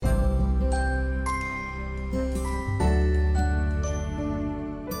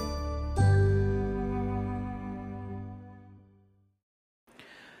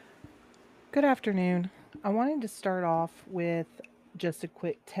Good afternoon. I wanted to start off with just a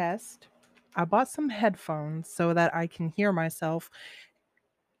quick test. I bought some headphones so that I can hear myself,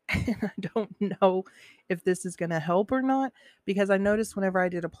 and I don't know if this is going to help or not because I noticed whenever I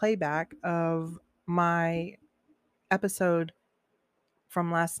did a playback of my episode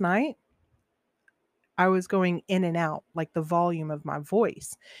from last night, I was going in and out, like the volume of my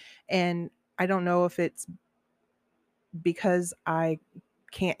voice. And I don't know if it's because I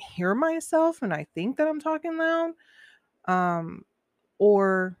can't hear myself and I think that I'm talking loud, um,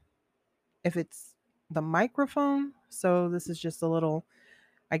 or if it's the microphone. So this is just a little,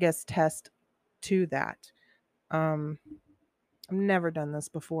 I guess, test to that. Um, I've never done this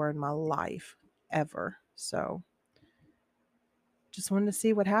before in my life, ever. So just wanted to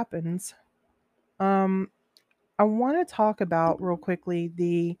see what happens. Um, I want to talk about real quickly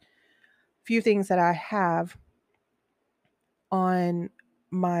the few things that I have on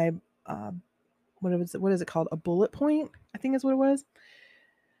my uh, what is it called? A bullet point, I think is what it was.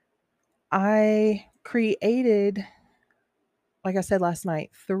 I created, like I said last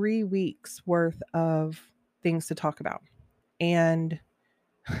night, 3 weeks worth of things to talk about. And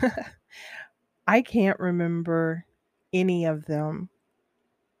I can't remember any of them.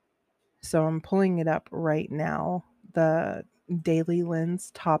 So I'm pulling it up right now. The Daily Lens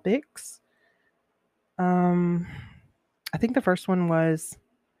topics. Um, I think the first one was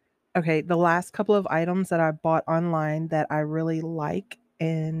okay, the last couple of items that I bought online that I really like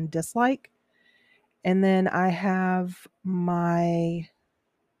and dislike. And then I have my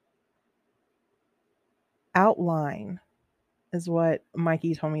outline is what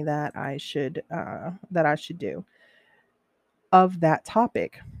Mikey told me that I should do of that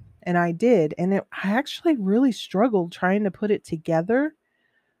topic. And I did. And I actually really struggled trying to put it together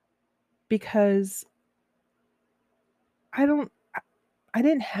because I don't, I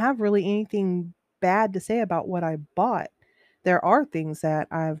didn't have really anything bad to say about what I bought. There are things that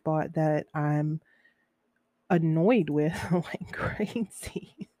I've bought that I'm annoyed with like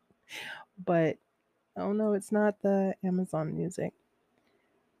crazy. But oh no, it's not the Amazon music.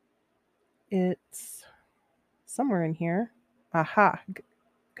 It's somewhere in here. Aha,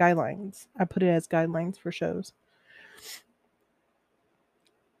 guidelines. I put it as guidelines for shows.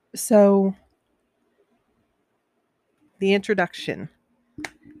 So, the introduction.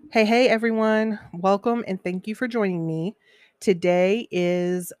 Hey, everyone. Welcome and thank you for joining me. Today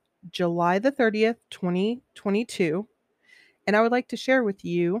is July the 30th, 2022, and I would like to share with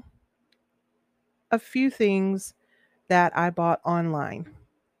you a few things that I bought online.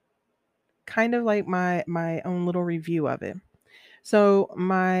 Kind of like my own little review of it. So,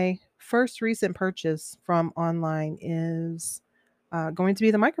 my first recent purchase from online is going to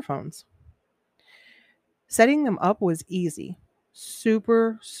be the microphones. Setting them up was easy.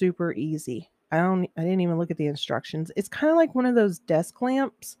 Super, super easy. I didn't even look at the instructions. It's kind of like one of those desk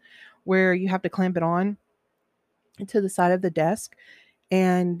lamps where you have to clamp it on to the side of the desk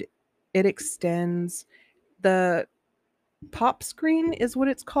and it extends. The pop screen is what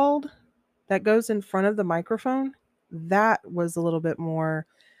it's called, that goes in front of the microphone. That was a little bit more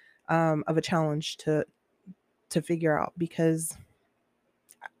of a challenge to figure out because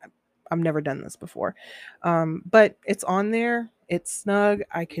I've never done this before. But it's on there. It's snug.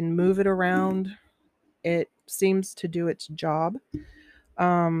 I can move it around. It seems to do its job.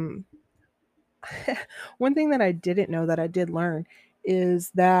 Um, one thing that I didn't know that I did learn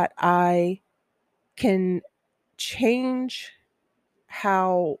is that I can change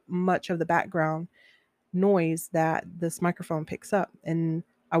how much of the background noise that this microphone picks up. And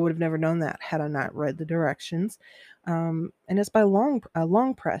I would have never known that had I not read the directions. And it's by a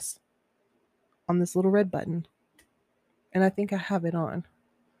long press on this little red button. And I think I have it on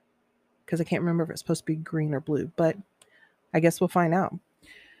because I can't remember if it's supposed to be green or blue, but I guess we'll find out.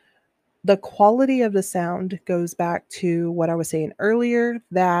 The quality of the sound goes back to what I was saying earlier,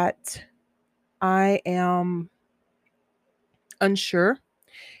 that I am unsure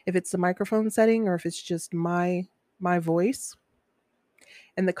if it's the microphone setting or if it's just my voice.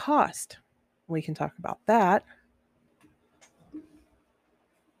 And the cost, we can talk about that.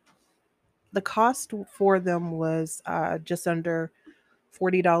 The cost for them was just under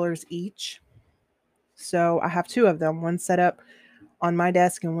 $40 each. So I have two of them, one set up on my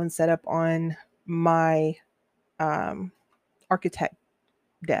desk and one set up on my um, architect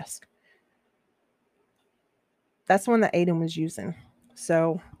desk. That's the one that Aiden was using.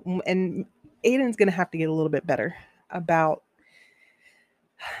 So, and Aiden's going to have to get a little bit better about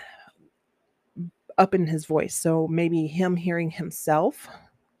upping his voice. So maybe him hearing himself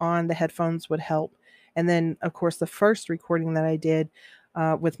on the headphones would help. And then, of course, the first recording that I did,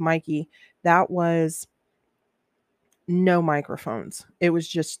 with Mikey, that was no microphones. It was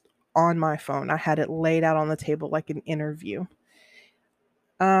just on my phone. I had it laid out on the table like an interview.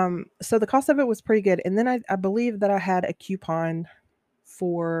 So the cost of it was pretty good. And then I believe that I had a coupon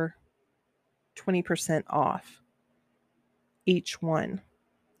for 20% off each one.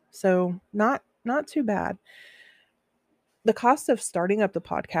 So not too bad. The cost of starting up the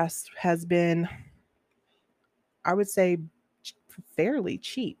podcast has been, I would say, fairly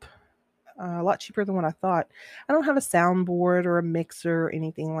cheap. A lot cheaper than what I thought. I don't have a soundboard or a mixer or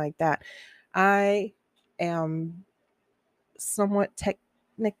anything like that. I am somewhat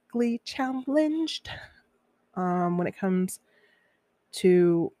technically challenged when it comes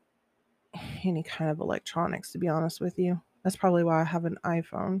to any kind of electronics, to be honest with you. That's probably why I have an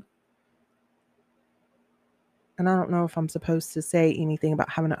iPhone. And I don't know if I'm supposed to say anything about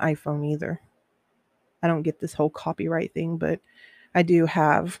having an iPhone either. I don't get this whole copyright thing, but I do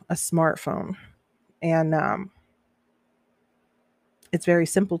have a smartphone. And it's very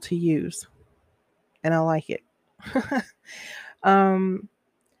simple to use. And I like it.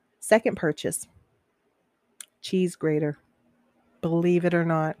 Second purchase, cheese grater. Believe it or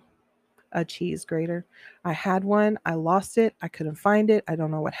not, a cheese grater. I had one. I lost it. I couldn't find it. I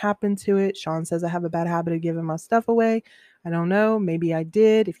don't know what happened to it. Sean says I have a bad habit of giving my stuff away. I don't know. Maybe I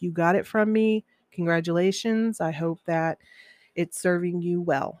did. If you got it from me, congratulations. I hope that it's serving you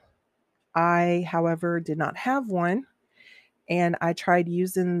well. I, however, did not have one. And I tried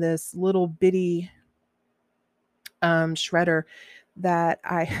using this little bitty shredder that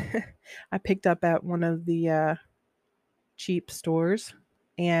I I picked up at one of the cheap stores,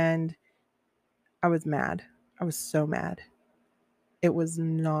 and I was mad. I was so mad. It was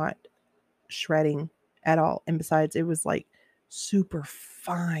not shredding at all. And besides, it was like super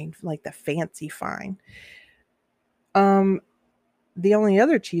fine, like the fancy fine. The only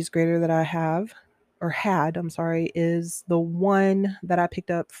other cheese grater that I have or had, I'm sorry, is the one that I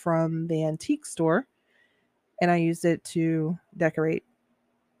picked up from the antique store, and I used it to decorate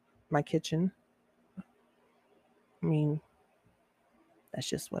my kitchen. I mean, that's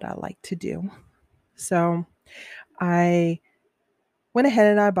just what I like to do. So I went ahead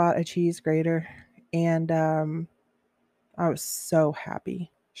and I bought a cheese grater, and I was so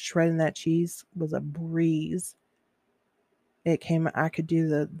happy. Shredding that cheese was a breeze. I could do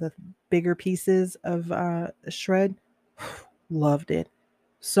the bigger pieces of shred. Loved it.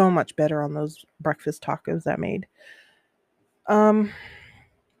 So much better on those breakfast tacos I made. Um,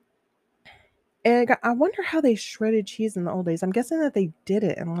 and I wonder how they shredded cheese in the old days. I'm guessing that they did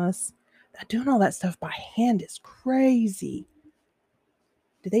it, unless doing all that stuff by hand is crazy.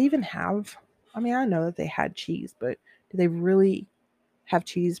 Did they even have? I mean, I know that they had cheese, but did they really have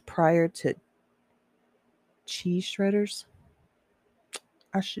cheese prior to cheese shredders?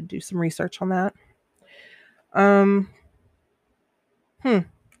 I should do some research on that. Um, hmm.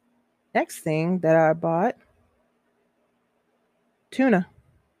 Next thing that I bought, tuna.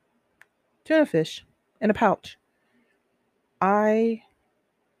 Tuna fish in a pouch. I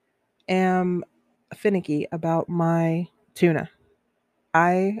am finicky about my tuna.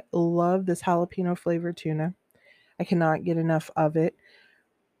 I love this jalapeno flavored tuna. I cannot get enough of it.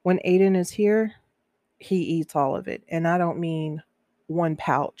 When Aiden is here, he eats all of it. And I don't mean one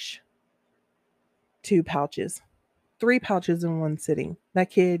pouch, two pouches, three pouches in one sitting. That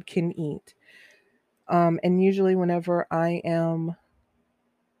kid can eat. And usually whenever I am,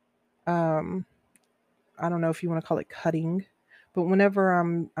 um, I don't know if you want to call it cutting, but whenever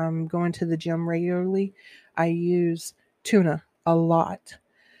I'm going to the gym regularly, I use tuna a lot.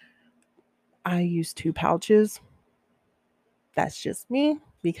 I use two pouches. That's just me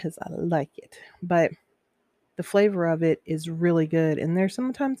because I like it. But the flavor of it is really good, and there's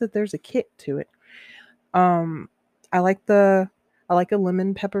sometimes that there's a kick to it. Um, I like the I like a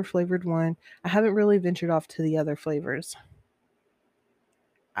lemon pepper flavored one. I haven't really ventured off to the other flavors.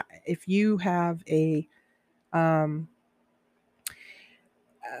 If you have a, um,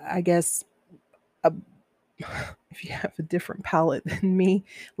 I guess a, if you have a different palate than me,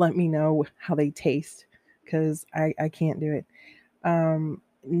 let me know how they taste because I can't do it.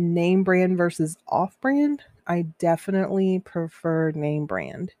 Name brand versus off brand. I definitely prefer name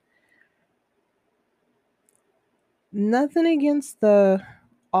brand. Nothing against the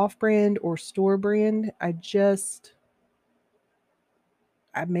off brand or store brand.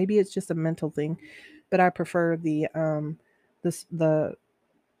 Maybe it's just a mental thing, but I prefer the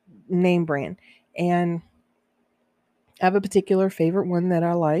name brand. And I have a particular favorite one that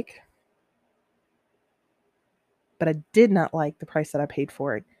I like, but I did not like the price that I paid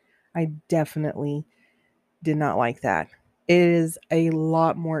for it. I definitely did not like that. It is a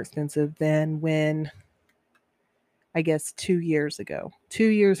lot more expensive than when, I guess, 2 years ago. 2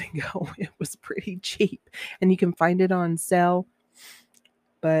 years ago, it was pretty cheap and you can find it on sale.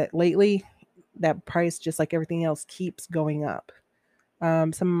 But lately, that price, just like everything else, keeps going up.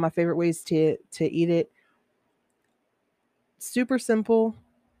 Some of my favorite ways to eat it, super simple,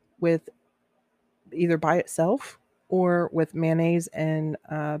 with either by itself or with mayonnaise and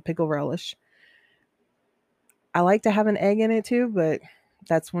pickle relish. I like to have an egg in it too, but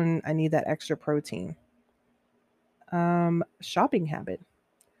that's when I need that extra protein. Shopping habit.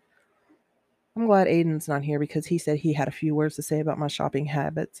 I'm glad Aiden's not here because he said he had a few words to say about my shopping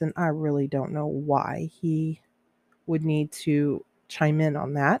habits, and I really don't know why he would need to chime in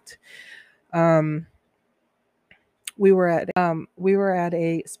on that. Um, we were at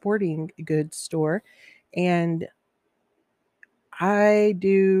a sporting goods store, and I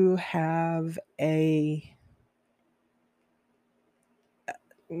do have a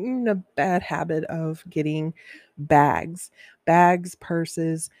bad habit of getting bags,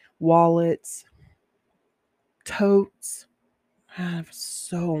 purses, wallets, totes. I have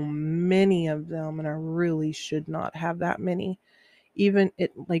so many of them, and I really should not have that many. Even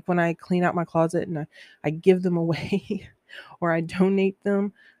it, like when I clean out my closet and I give them away or I donate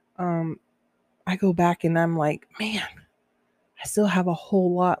them, um, I go back and I'm like, man, I still have a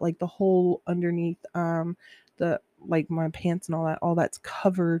whole lot, like the whole underneath the like my pants and all that's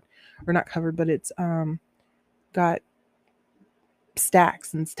covered, or not covered, but it's got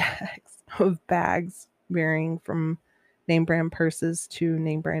stacks and stacks of bags varying from name brand purses to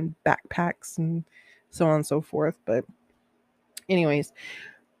name brand backpacks and so on and so forth. But anyways,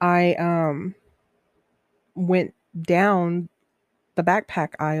 I went down the backpack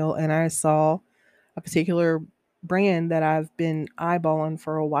aisle and I saw a particular brand that I've been eyeballing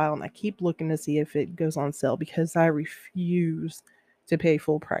for a while, and I keep looking to see if it goes on sale because I refuse to pay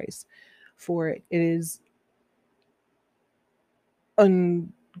full price for it. It is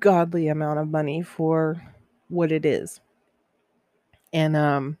ungodly amount of money for what it is. And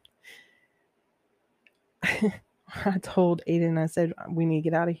I told Aiden, I said, we need to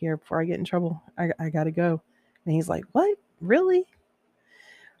get out of here before I get in trouble. I gotta go. And he's like, what? Really?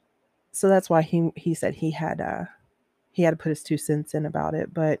 So that's why he said he had to put his 2 cents in about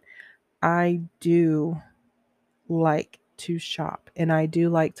it. But I do like to shop, and I do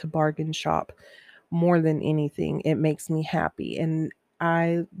like to bargain shop more than anything. It makes me happy. And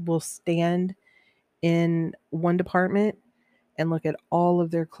I will stand in one department and look at all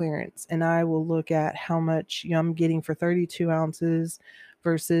of their clearance, and I will look at how much I'm getting for 32 ounces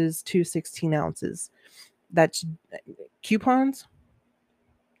versus 2 16 ounces. That's coupons.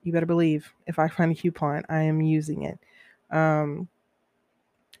 You better believe if I find a coupon, I am using it. Um,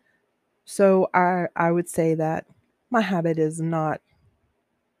 so I would say that my habit is not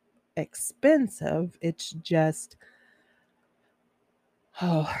expensive. It's just,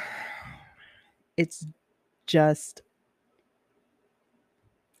 oh, it's just,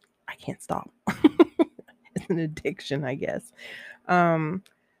 I can't stop. It's an addiction, I guess. Um,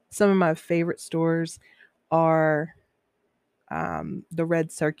 some of my favorite stores are the red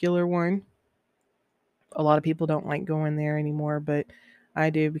circular one. A lot of people don't like going there anymore, but I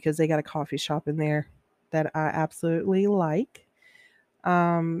do because they got a coffee shop in there that I absolutely like.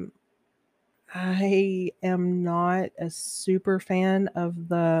 Um, I am not a super fan of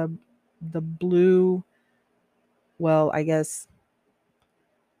the blue. Well, I guess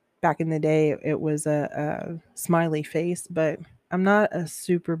back in the day it was a smiley face, but I'm not a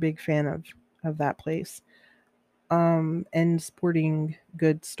super big fan of that place. And sporting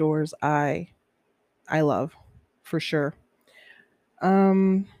goods stores I love for sure.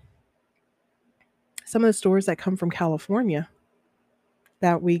 Um, some of the stores that come from California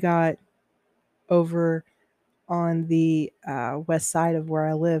that we got over on the west side of where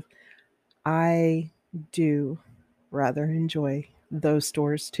I live, I do rather enjoy those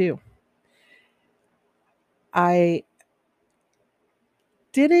stores too. I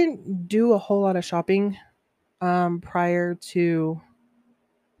didn't do a whole lot of shopping prior to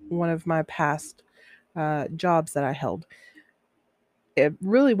one of my past jobs that I held. It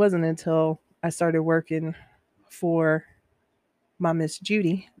really wasn't until I started working for my Miss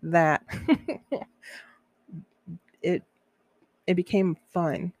Judy that it it became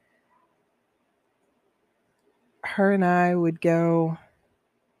fun. Her and I would go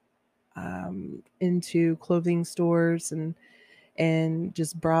into clothing stores and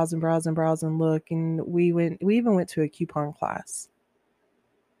just browse and look. And we even went to a coupon class,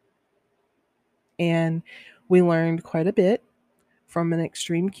 and we learned quite a bit from an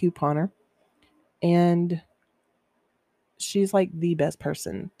extreme couponer. And she's like the best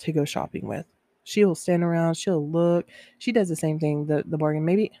person to go shopping with. She'll stand around, she'll look. She does the same thing, the bargain.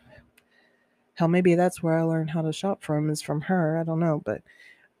 Maybe hell, maybe that's where I learned how to shop from, is from her. I don't know, but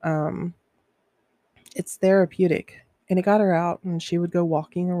um it's therapeutic. And it got her out, and she would go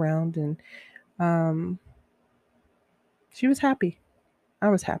walking around, and um she was happy. I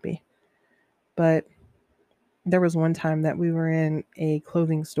was happy. But there was one time that we were in a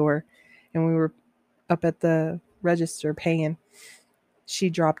clothing store and we were up at the register paying. She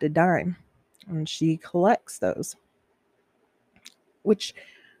dropped a dime and she collects those, which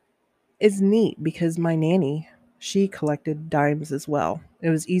is neat because my nanny, she collected dimes as well. It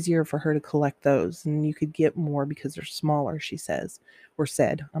was easier for her to collect those, and you could get more because they're smaller, she says, or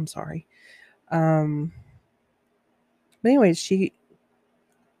said, I'm sorry. Um, but anyways,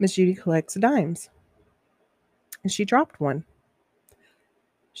 Miss Judy collects dimes and she dropped one.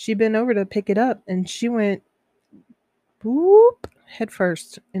 She bent over to pick it up and she went boop head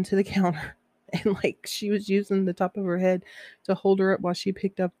first into the counter. And like she was using the top of her head to hold her up while she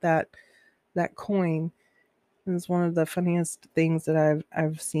picked up that coin. It was one of the funniest things that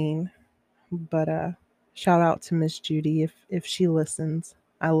I've seen. But shout out to Miss Judy if she listens.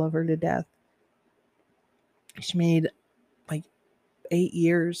 I love her to death. She made like 8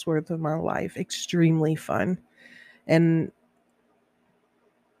 years worth of my life extremely fun. And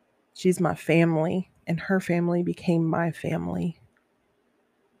she's my family, and her family became my family.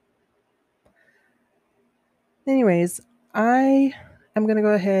 Anyways, I am going to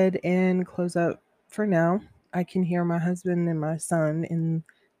go ahead and close up for now. I can hear my husband and my son in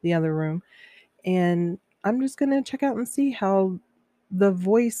the other room, and I'm just going to check out and see how the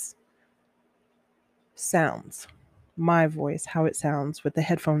voice sounds. My voice, how it sounds with the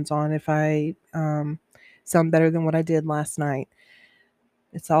headphones on, if I sound better than what I did last night.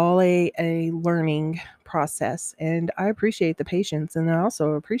 It's all a learning process, and I appreciate the patience, and I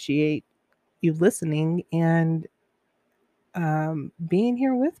also appreciate you listening and being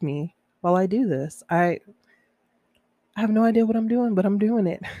here with me while I do this. I have no idea what I'm doing, but I'm doing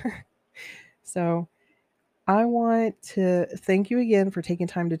it. So I want to thank you again for taking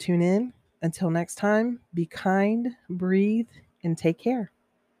time to tune in. Until next time, be kind, breathe, and take care.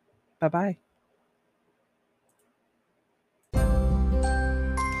 Bye bye.